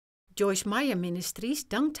Joyce Meyer Ministries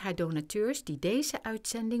dankt haar donateurs die deze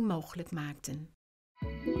uitzending mogelijk maakten.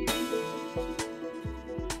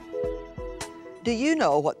 Do you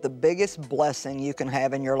know what the biggest blessing you can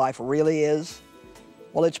have in your life really is?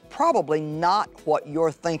 Well, it's probably not what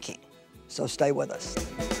you're thinking. So stay with us.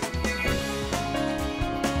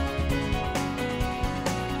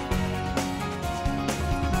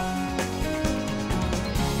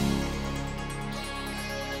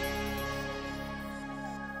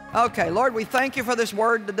 Okay, Lord, we thank you for this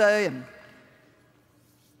word today, and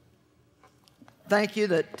thank you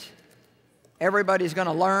that everybody's going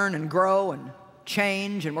to learn and grow and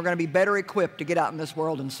change, and we're going to be better equipped to get out in this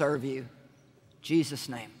world and serve you. In Jesus'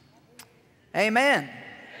 name. Amen.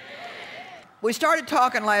 We started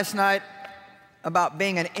talking last night about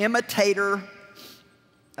being an imitator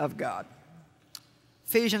of God.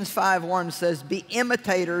 Ephesians 5:1 says, be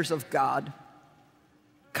imitators of God,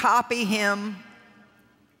 copy Him,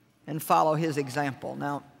 and follow His example.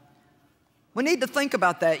 Now, we need to think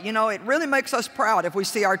about that. You know, it really makes us proud if we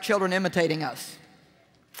see our children imitating us.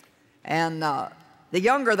 And the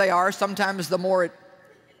younger they are, sometimes the more it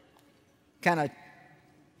kind of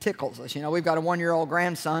tickles us. You know, we've got a 1-year-old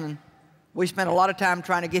grandson, and we spend a lot of time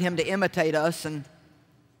trying to get him to imitate us, and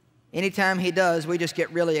anytime he does, we just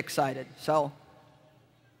get really excited. So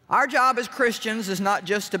our job as Christians is not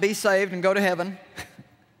just to be saved and go to heaven.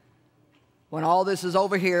 When all this is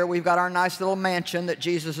over here, we've got our nice little mansion that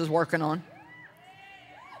Jesus is working on.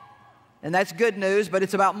 And that's good news, but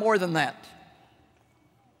it's about more than that.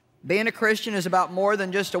 Being a Christian is about more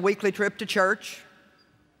than just a weekly trip to church.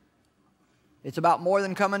 It's about more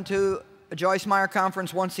than coming to a Joyce Meyer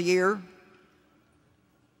conference once a year,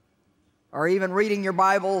 or even reading your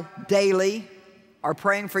Bible daily, or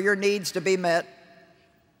praying for your needs to be met.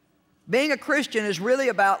 Being a Christian is really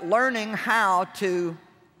about learning how to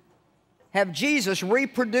have Jesus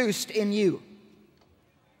reproduced in you,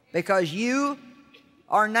 because you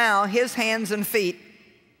are now His hands and feet,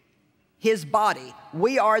 His body.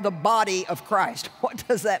 We are the body of Christ. What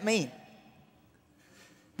does that mean?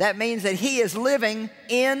 That means that He is living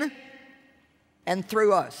in and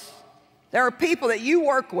through us. There are people that you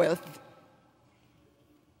work with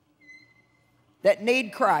that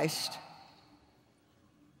need Christ,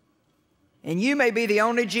 and you may be the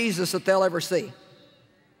only Jesus that they'll ever see.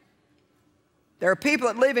 There are people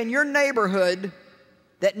that live in your neighborhood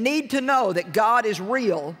that need to know that God is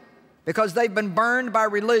real because they've been burned by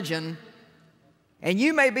religion, and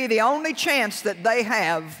you may be the only chance that they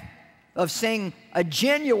have of seeing a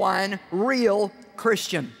genuine, real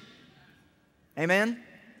Christian. Amen?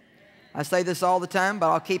 I say this all the time, but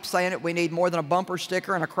I'll keep saying it. We need more than a bumper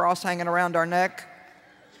sticker and a cross hanging around our neck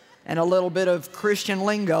and a little bit of Christian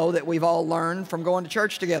lingo that we've all learned from going to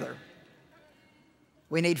church together.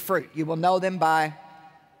 We need fruit. You will know them by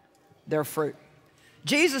their fruit.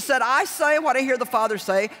 Jesus said, I say what I hear the Father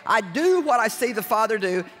say. I do what I see the Father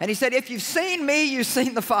do. And He said, if you've seen me, you've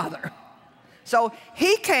seen the Father. So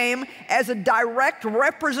He came as a direct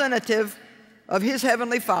representative of His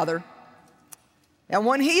Heavenly Father. And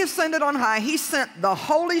when He ascended on high, He sent the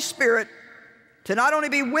Holy Spirit to not only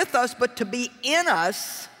be with us, but to be in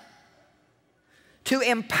us, to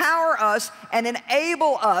empower us and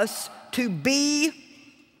enable us to be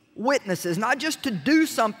witnesses. Not just to do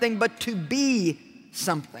something, but to be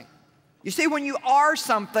something. You see, when you are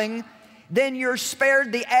something, then you're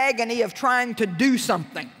spared the agony of trying to do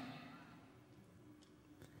something.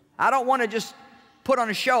 I don't want to just put on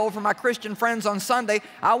a show for my Christian friends on Sunday.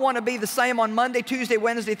 I want to be the same on Monday, Tuesday,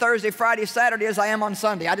 Wednesday, Thursday, Friday, Saturday as I am on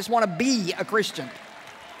Sunday. I just want to be a Christian.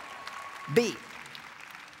 Be.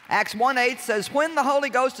 Acts 1:8 says, when the Holy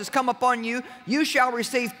Ghost has come upon you, you shall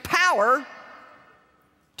receive power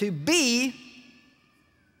to be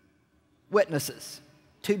witnesses.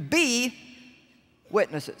 To be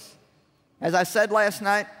witnesses. As I said last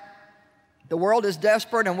night, the world is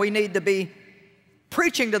desperate, and we need to be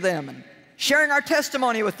preaching to them and sharing our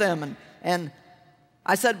testimony with them. And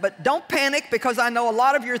I said, but don't panic, because I know a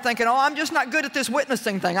lot of you are thinking, oh, I'm just not good at this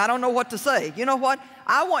witnessing thing. I don't know what to say. You know what?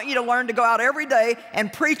 I want you to learn to go out every day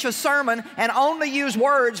and preach a sermon and only use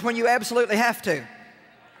words when you absolutely have to.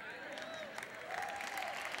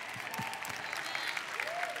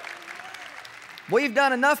 We've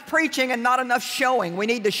done enough preaching and not enough showing. We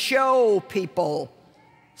need to show people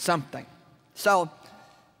something. So,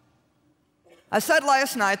 I said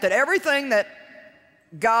last night that everything that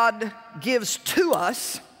God gives to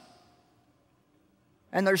us,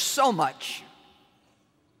 and there's so much,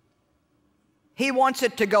 He wants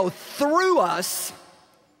it to go through us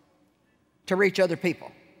to reach other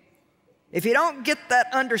people. If you don't get that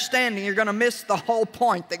understanding, you're going to miss the whole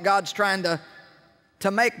point that God's trying to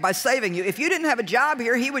to make by saving you. If you didn't have a job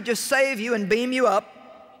here, He would just save you and beam you up,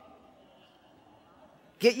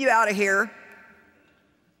 get you out of here.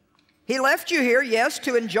 He left you here, yes,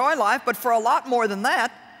 to enjoy life, but for a lot more than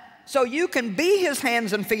that, so you can be His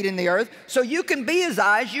hands and feet in the earth, so you can be His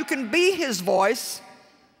eyes, you can be His voice,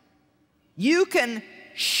 you can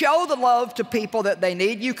show the love to people that they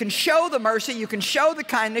need, you can show the mercy, you can show the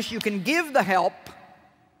kindness, you can give the help.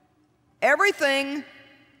 Everything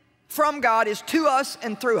from God is to us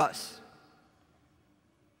and through us.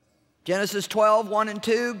 Genesis 12, 1 and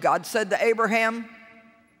 2, God said to Abraham,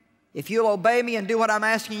 if you'll obey me and do what I'm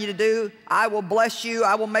asking you to do, I will bless you,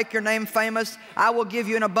 I will make your name famous, I will give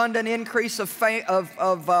you an abundant increase of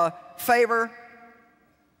favor,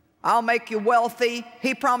 I'll make you wealthy.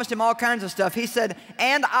 He promised him all kinds of stuff. He said,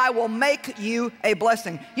 and I will make you a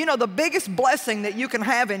blessing. You know, the biggest blessing that you can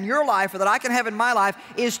have in your life, or that I can have in my life,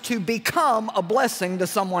 is to become a blessing to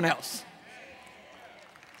someone else.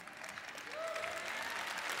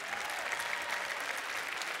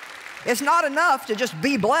 It's not enough to just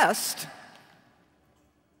be blessed.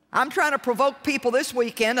 I'm trying to provoke people this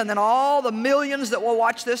weekend, and then all the millions that will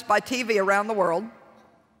watch this by TV around the world.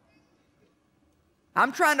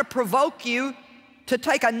 I'm trying to provoke you to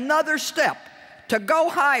take another step, to go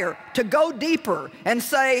higher, to go deeper, and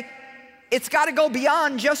say, it's got to go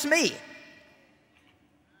beyond just me.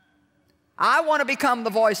 I want to become the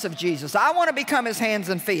voice of Jesus. I want to become His hands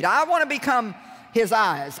and feet. I want to become His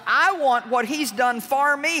eyes. I want what He's done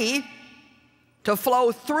for me to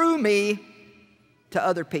flow through me to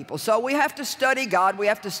other people. So we have to study God. We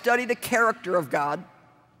have to study the character of God.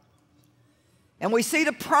 And we see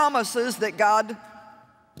the promises that God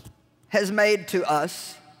has made to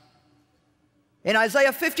us. In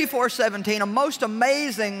Isaiah 54:17, a most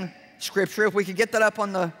amazing scripture. If we could get that up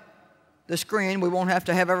on the screen, we won't have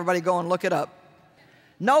to have everybody go and look it up.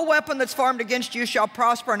 No weapon that's formed against you shall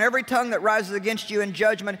prosper, and every tongue that rises against you in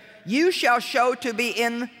judgment, you shall show to be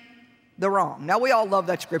in the wrong. Now, we all love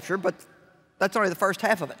that scripture, but that's only the first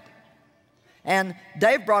half of it. And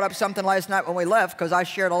Dave brought up something last night when we left, because I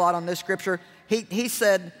shared a lot on this scripture. He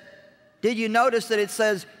said, did you notice that it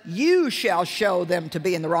says, you shall show them to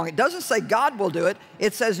be in the wrong? It doesn't say God will do it.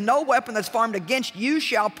 It says, no weapon that's formed against you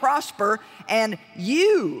shall prosper, and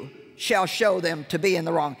you shall show them to be in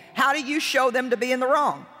the wrong. How do you show them to be in the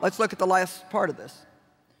wrong? Let's look at the last part of this.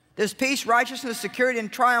 This peace, righteousness, security,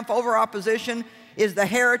 and triumph over opposition is the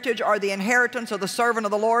heritage or the inheritance of the servant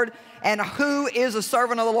of the Lord. And who is a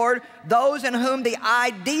servant of the Lord? Those in whom the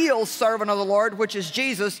ideal servant of the Lord, which is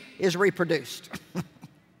Jesus, is reproduced.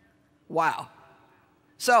 Wow.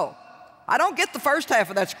 So, I don't get the first half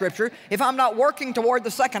of that scripture if I'm not working toward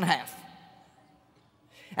the second half.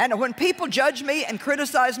 And when people judge me and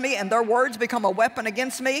criticize me and their words become a weapon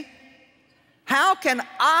against me, how can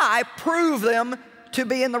I prove them to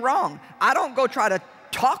be in the wrong? I don't go try to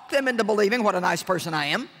talk them into believing what a nice person I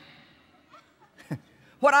am.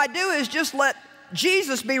 What I do is just let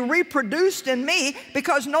Jesus be reproduced in me,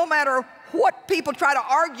 because no matter what people try to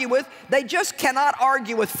argue with, they just cannot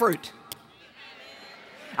argue with fruit.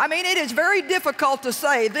 I mean, it is very difficult to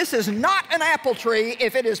say this is not an apple tree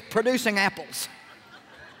if it is producing apples.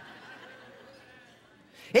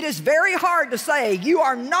 It is very hard to say you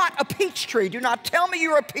are not a peach tree. Do not tell me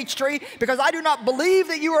you are a peach tree, because I do not believe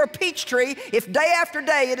that you are a peach tree if day after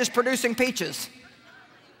day it is producing peaches.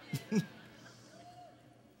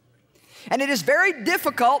 And it is very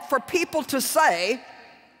difficult for people to say,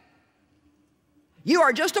 you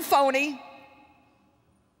are just a phony.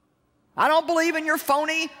 I don't believe in your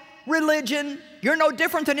phony religion. You're no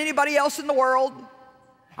different than anybody else in the world.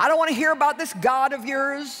 I don't want to hear about this God of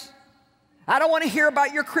yours. I don't want to hear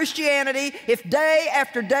about your Christianity if day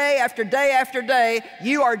after day after day after day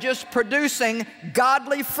you are just producing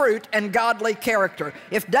godly fruit and godly character.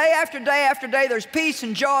 If day after day after day there's peace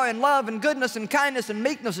and joy and love and goodness and kindness and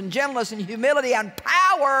meekness and gentleness and humility and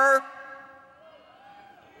power.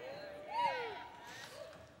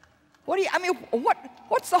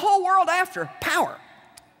 What's the whole world after? Power.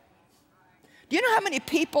 Do you know how many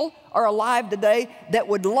people are alive today that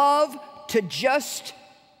would love to just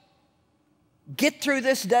get through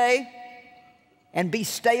this day and be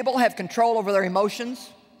stable, have control over their emotions?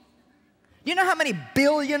 Do you know how many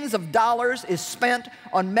billions of dollars is spent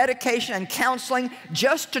on medication and counseling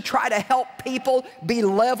just to try to help people be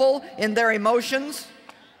level in their emotions?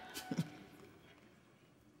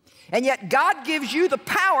 And yet God gives you the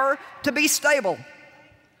power to be stable.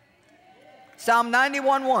 Psalm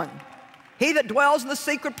 91:1. He that dwells in the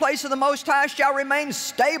secret place of the Most High shall remain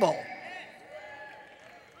stable.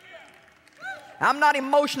 I'm not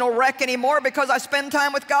emotional wreck anymore because I spend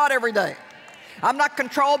time with God every day. I'm not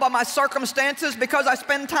controlled by my circumstances because I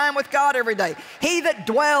spend time with God every day. He that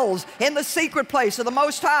dwells in the secret place of the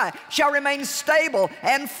Most High shall remain stable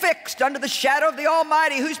and fixed under the shadow of the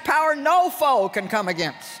Almighty, whose power no foe can come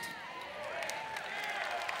against.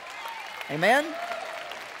 Amen?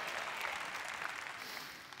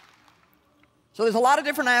 So there's a lot of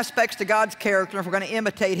different aspects to God's character. If we're going to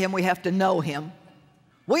imitate Him, we have to know Him.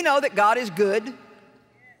 We know that God is good.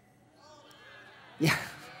 Yeah,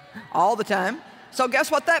 all the time. So guess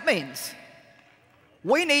what that means?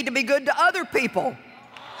 We need to be good to other people.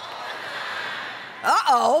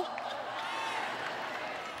 Uh-oh.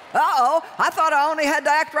 Uh-oh. I thought I only had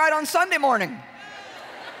to act right on Sunday morning.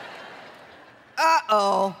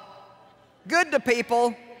 Uh-oh. Good to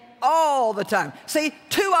people all the time. See,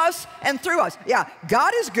 to us and through us. Yeah,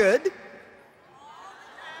 God is good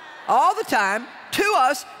all the time to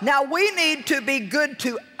us. Now we need to be good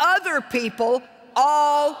to other people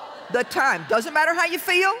all the time. Doesn't matter how you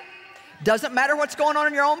feel. Doesn't matter what's going on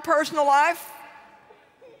in your own personal life.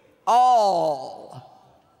 All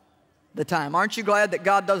the time. Aren't you glad that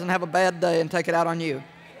God doesn't have a bad day and take it out on you?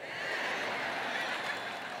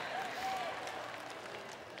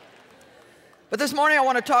 But this morning I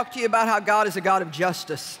want to talk to you about how God is a God of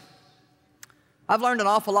justice. I've learned an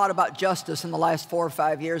awful lot about justice in the last 4 or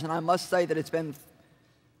 5 years, and I must say that it's been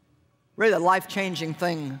really a life-changing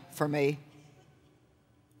thing for me.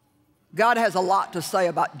 God has a lot to say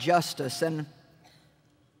about justice, and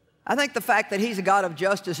I think the fact that He's a God of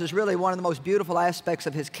justice is really one of the most beautiful aspects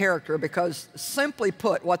of His character, because simply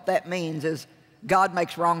put, what that means is God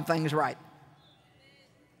makes wrong things right.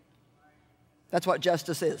 That's what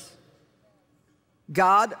justice is.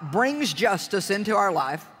 God brings justice into our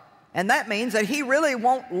life, and that means that He really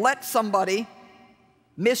won't let somebody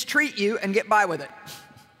mistreat you and get by with it.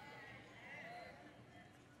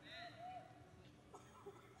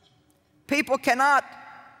 People cannot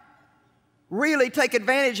really take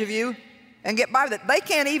advantage of you and get by with it. They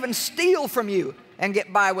can't even steal from you and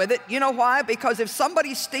get by with it. You know why? Because if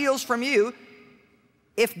somebody steals from you,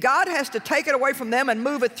 if God has to take it away from them and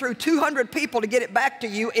move it through 200 people to get it back to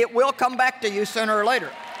you, it will come back to you sooner or later.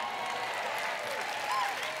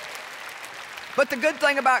 But the good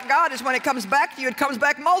thing about God is when it comes back to you, it comes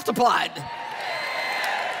back multiplied.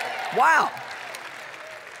 Wow.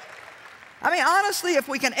 I mean, honestly, if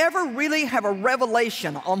we can ever really have a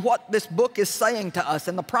revelation on what this book is saying to us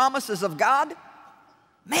and the promises of God,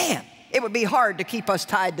 man, it would be hard to keep us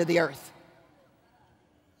tied to the earth.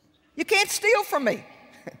 You can't steal from me.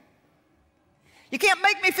 You can't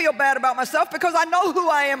make me feel bad about myself because I know who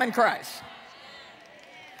I am in Christ.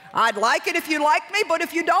 I'd like it if you like me, but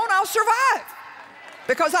if you don't, I'll survive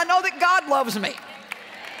because I know that God loves me.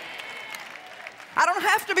 I don't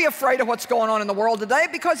have to be afraid of what's going on in the world today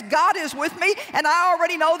because God is with me and I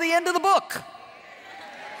already know the end of the book.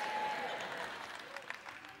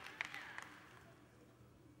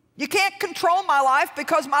 You can't control my life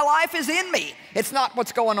because my life is in me. It's not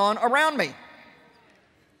what's going on around me.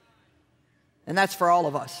 And that's for all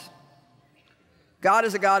of us. God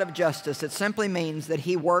is a God of justice. It simply means that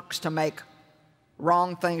He works to make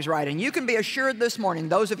wrong things right. And you can be assured this morning,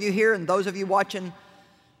 those of you here and those of you watching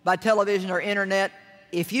by television or internet,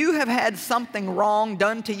 if you have had something wrong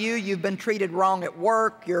done to you, you've been treated wrong at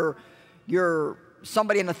work,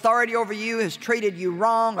 somebody in authority over you has treated you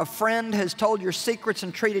wrong, a friend has told your secrets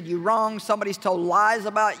and treated you wrong, somebody's told lies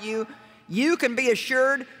about you, you can be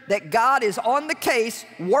assured that God is on the case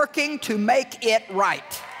working to make it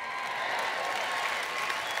right.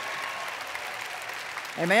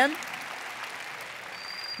 Amen?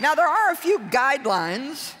 Now, there are a few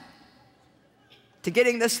guidelines to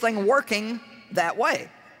getting this thing working that way.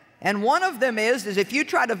 And one of them is if you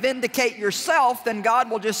try to vindicate yourself, then God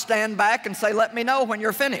will just stand back and say, let me know when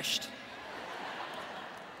you're finished.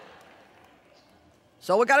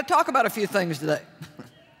 So we've got to talk about a few things today.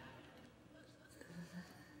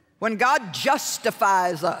 When God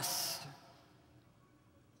justifies us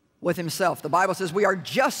with Himself, the Bible says we are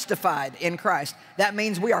justified in Christ. That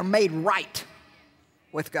means we are made right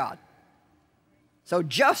with God. So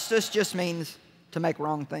justice just means to make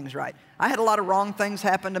wrong things right. I had a lot of wrong things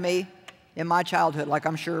happen to me in my childhood, like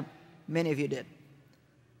I'm sure many of you did.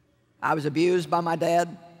 I was abused by my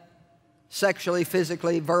dad, sexually,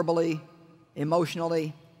 physically, verbally,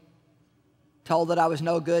 emotionally, told that I was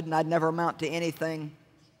no good and I'd never amount to anything.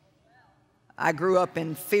 I grew up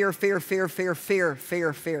in fear, fear, fear, fear, fear,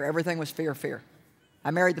 fear, fear. Everything was fear, fear.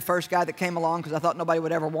 I married the first guy that came along because I thought nobody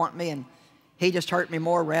would ever want me, and he just hurt me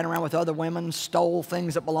more, ran around with other women, stole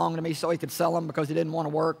things that belonged to me so he could sell them because he didn't want to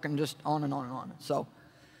work, and just on and on and on. So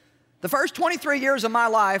the first 23 years of my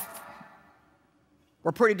life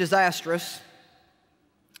were pretty disastrous.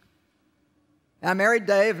 I married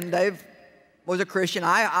Dave, and Dave was a Christian.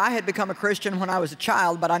 I had become a Christian when I was a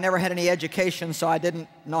child, but I never had any education, so I didn't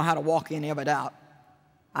know how to walk any of it out.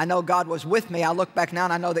 I know God was with me. I look back now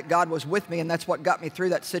and I know that God was with me, and that's what got me through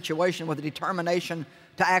that situation, with the determination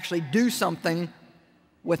to actually do something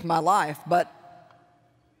with my life. But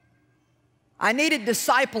I needed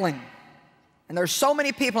discipling. And there's so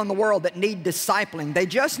many people in the world that need discipling. They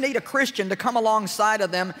just need a Christian to come alongside of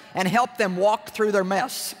them and help them walk through their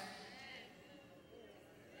mess.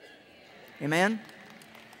 Amen?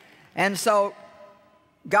 And so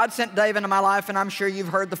God sent Dave into my life, and I'm sure you've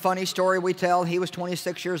heard the funny story we tell. He was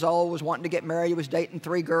 26 years old, was wanting to get married. He was dating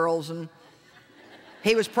 3 girls, and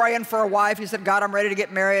he was praying for a wife. He said, God, I'm ready to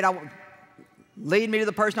get married. Lead me to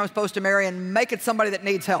the person I'm supposed to marry, and make it somebody that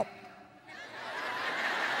needs help.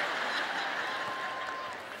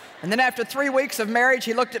 And then after 3 weeks of marriage,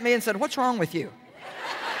 he looked at me and said, what's wrong with you?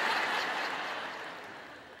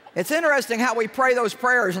 It's interesting how we pray those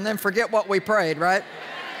prayers and then forget what we prayed, right?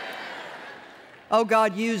 Oh,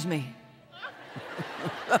 God, use me.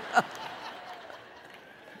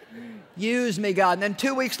 Use me, God. And then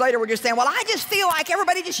 2 weeks later, we're just saying, well, I just feel like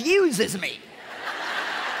everybody just uses me.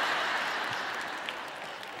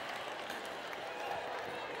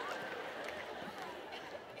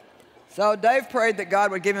 So Dave prayed that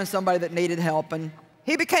God would give him somebody that needed help, and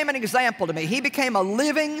he became an example to me. He became a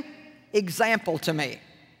living example to me.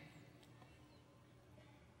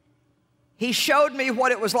 He showed me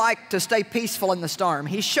what it was like to stay peaceful in the storm.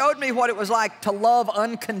 He showed me what it was like to love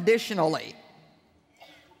unconditionally.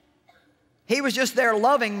 He was just there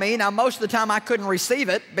loving me. Now, most of the time I couldn't receive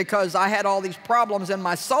it because I had all these problems in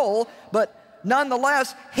my soul, but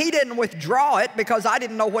nonetheless, he didn't withdraw it because I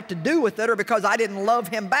didn't know what to do with it or because I didn't love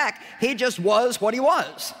him back. He just was what he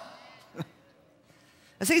was.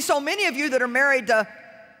 And see, so many of you that are married to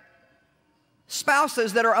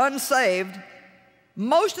spouses that are unsaved,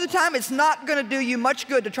 most of the time it's not going to do you much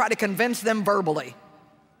good to try to convince them verbally.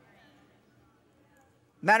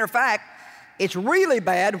 Matter of fact, it's really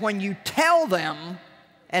bad when you tell them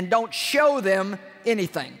and don't show them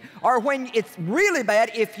anything. Or when it's really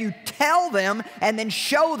bad if you tell them and then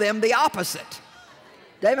show them the opposite.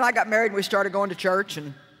 Dave and I got married and we started going to church,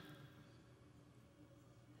 and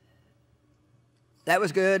that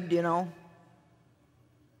was good, you know.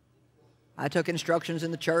 I took instructions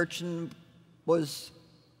in the church and was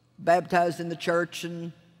baptized in the church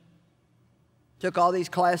and took all these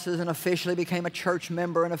classes and officially became a church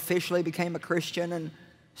member and officially became a Christian and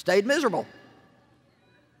stayed miserable.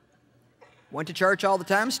 Went to church all the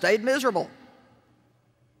time, stayed miserable.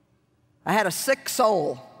 I had a sick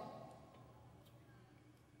soul.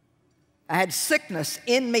 I had sickness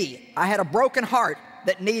in me. I had a broken heart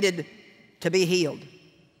that needed to be healed.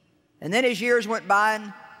 And then as years went by,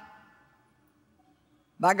 and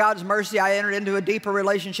by God's mercy, I entered into a deeper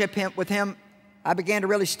relationship with Him. I began to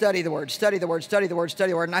really study the Word, study the Word, study the Word,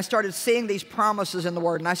 study the Word. And I started seeing these promises in the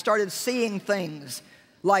Word. And I started seeing things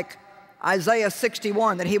like Isaiah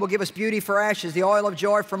 61, that He will give us beauty for ashes, the oil of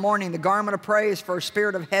joy for mourning, the garment of praise for a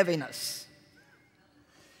spirit of heaviness.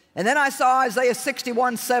 And then I saw Isaiah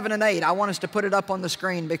 61, 7 and 8. I want us to put it up on the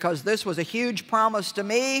screen because this was a huge promise to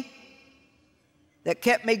me that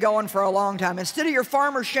kept me going for a long time. Instead of your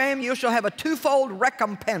farmer's shame, you shall have a twofold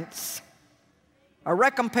recompense. A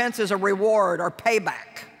recompense is a reward or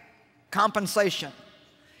payback, compensation.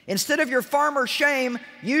 Instead of your farmer's shame,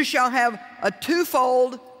 you shall have a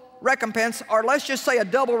twofold recompense, or let's just say a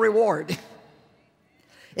double reward.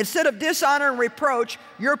 Instead of dishonor and reproach,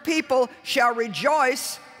 your people shall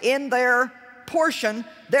rejoice in their portion,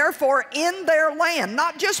 therefore in their land,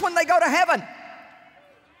 not just when they go to heaven.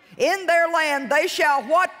 In their land they shall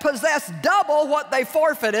what? Possess double what they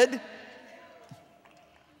forfeited.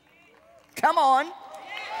 Come on.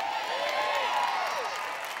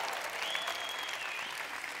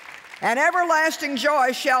 And everlasting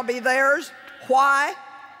joy shall be theirs. Why?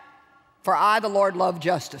 For I, the Lord, love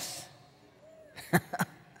justice.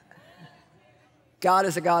 God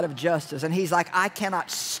is a God of justice. And He's like, I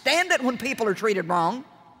cannot stand it when people are treated wrong.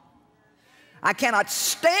 I cannot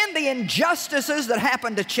stand the injustices that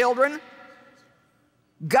happen to children.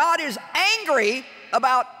 God is angry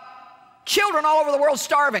about children all over the world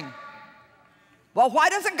starving. Well, why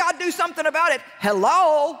doesn't God do something about it?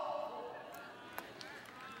 Hello?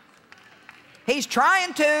 He's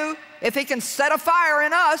trying to, if He can set a fire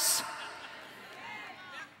in us.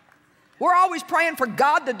 We're always praying for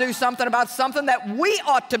God to do something about something that we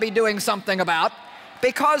ought to be doing something about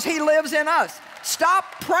because He lives in us.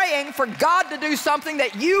 Stop praying for God to do something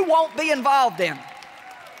that you won't be involved in.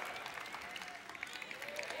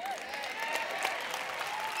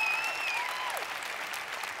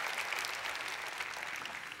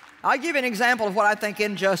 I'll give you an example of what I think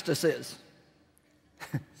injustice is.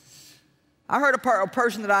 I heard a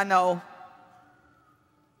person that I know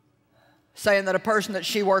saying that a person that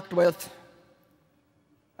she worked with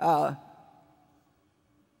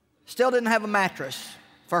still didn't have a mattress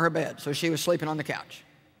for her bed, so she was sleeping on the couch.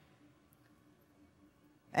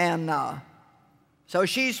 And so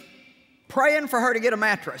she's praying for her to get a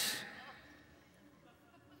mattress.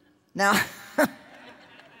 Now,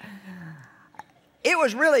 it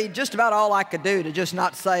was really just about all I could do to just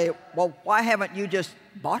not say, well, why haven't you just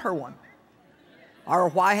bought her one? Or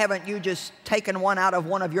why haven't you just taken one out of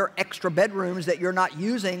one of your extra bedrooms that you're not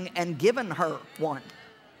using and given her one?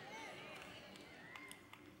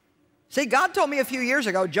 See, God told me a few years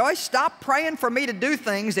ago, Joyce, stop praying for me to do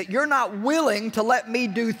things that you're not willing to let me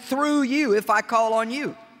do through you if I call on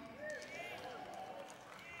you.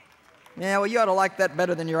 Yeah, well, you ought to like that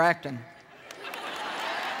better than you're acting.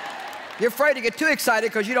 You're afraid to get too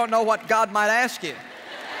excited because you don't know what God might ask you.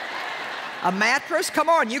 A mattress? Come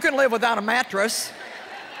on, you can live without a mattress.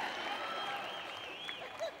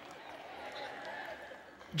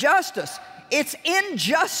 Justice. It's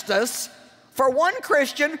injustice for one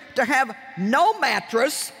Christian to have no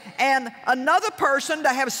mattress and another person to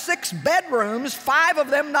have 6 bedrooms, 5 of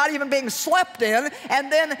them not even being slept in,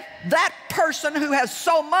 and then that person who has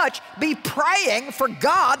so much be praying for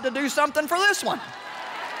God to do something for this one.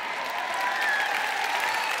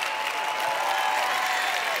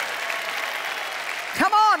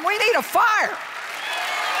 Come on, we need a fire.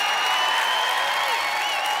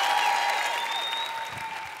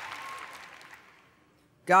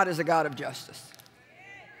 God is a God of justice.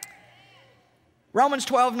 Romans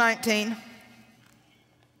 12:19.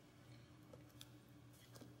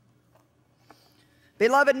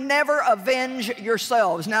 Beloved, never avenge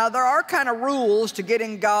yourselves. Now, there are kind of rules to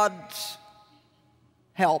getting God's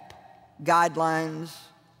help. Guidelines,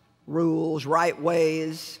 rules, right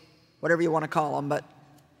ways, whatever you want to call them. But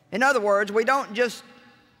in other words, we don't just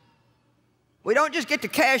get to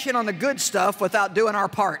cash in on the good stuff without doing our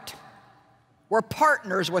part. We're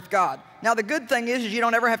partners with God. Now, the good thing is you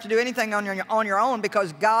don't ever have to do anything on your own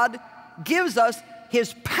because God gives us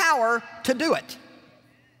His power to do it.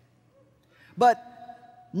 But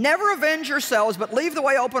never avenge yourselves, but leave the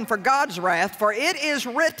way open for God's wrath, for it is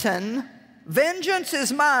written, vengeance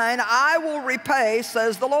is mine, I will repay,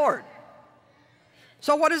 says the Lord.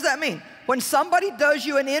 So what does that mean? When somebody does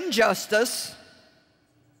you an injustice,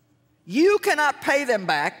 you cannot pay them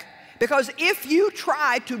back, because if you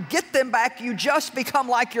try to get them back, you just become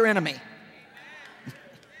like your enemy.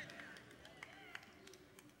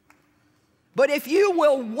 But if you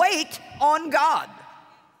will wait on God,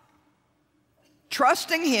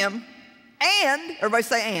 trusting Him, and, everybody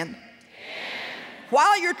say and.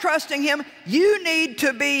 While you're trusting Him, you need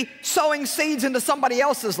to be sowing seeds into somebody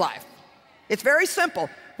else's life. It's very simple.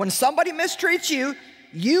 When somebody mistreats you,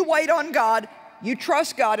 you wait on God, you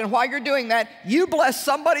trust God, and while you're doing that, you bless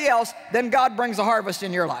somebody else, then God brings a harvest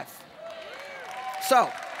in your life. So,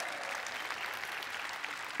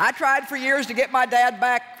 I tried for years to get my dad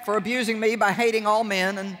back for abusing me by hating all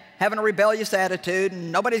men and having a rebellious attitude,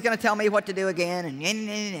 and nobody's going to tell me what to do again,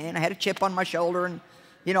 and I had a chip on my shoulder, and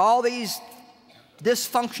you know, all these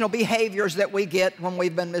dysfunctional behaviors that we get when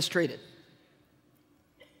we've been mistreated.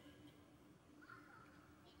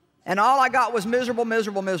 And all I got was miserable,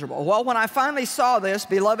 miserable, miserable. Well, when I finally saw this,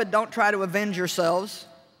 beloved, don't try to avenge yourselves.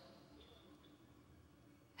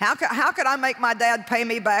 How could I make my dad pay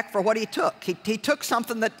me back for what he took? He took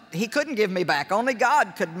something that he couldn't give me back. Only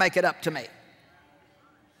God could make it up to me.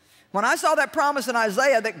 When I saw that promise in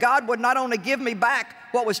Isaiah that God would not only give me back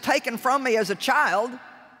what was taken from me as a child,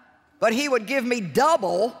 but He would give me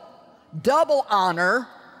double honor,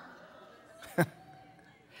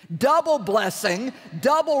 double blessing,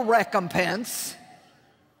 double recompense.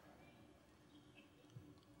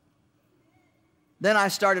 Then I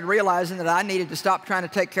started realizing that I needed to stop trying to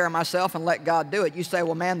take care of myself and let God do it. You say,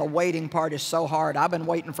 well, man, the waiting part is so hard. I've been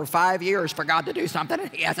waiting for 5 years for God to do something,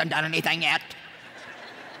 and He hasn't done anything yet.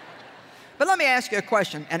 But let me ask you a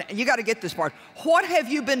question, and you got to get this part. What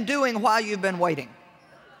have you been doing while you've been waiting?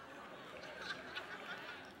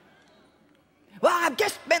 Well, I've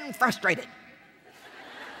just been frustrated.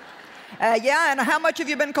 Yeah, and how much have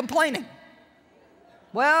you been complaining?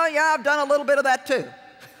 Well, yeah, I've done a little bit of that too.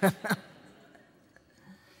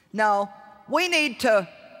 No, we need to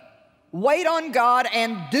wait on God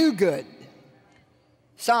and do good.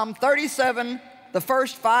 Psalm 37, the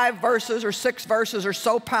first 5 verses or 6 verses are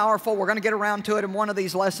so powerful. We're going to get around to it in one of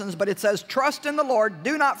these lessons, but it says, trust in the Lord,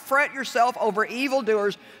 do not fret yourself over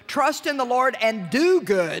evildoers. Trust in the Lord and do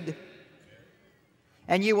good,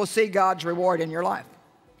 and you will see God's reward in your life.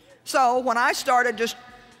 So when I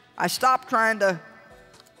stopped trying to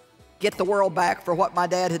get the world back for what my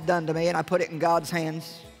dad had done to me, and I put it in God's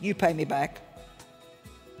hands. You pay me back.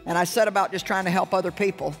 And I set about just trying to help other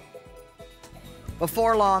people.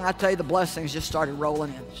 Before long, I tell you, the blessings just started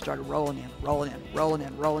rolling in, rolling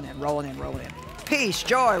in. Peace,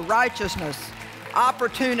 joy, righteousness,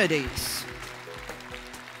 opportunities.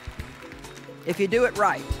 If you do it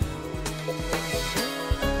right.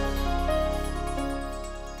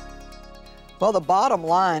 Well, the bottom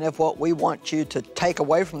line of what we want you to take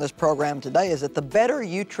away from this program today is that the better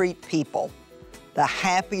you treat people, the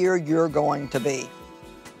happier you're going to be.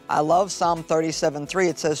 I love Psalm 37:3.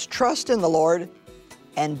 It says, trust in the Lord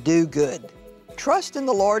and do good. Trust in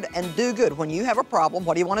the Lord and do good. When you have a problem,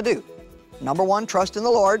 what do you want to do? Number one, trust in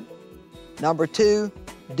the Lord. Number two,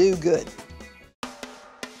 do good.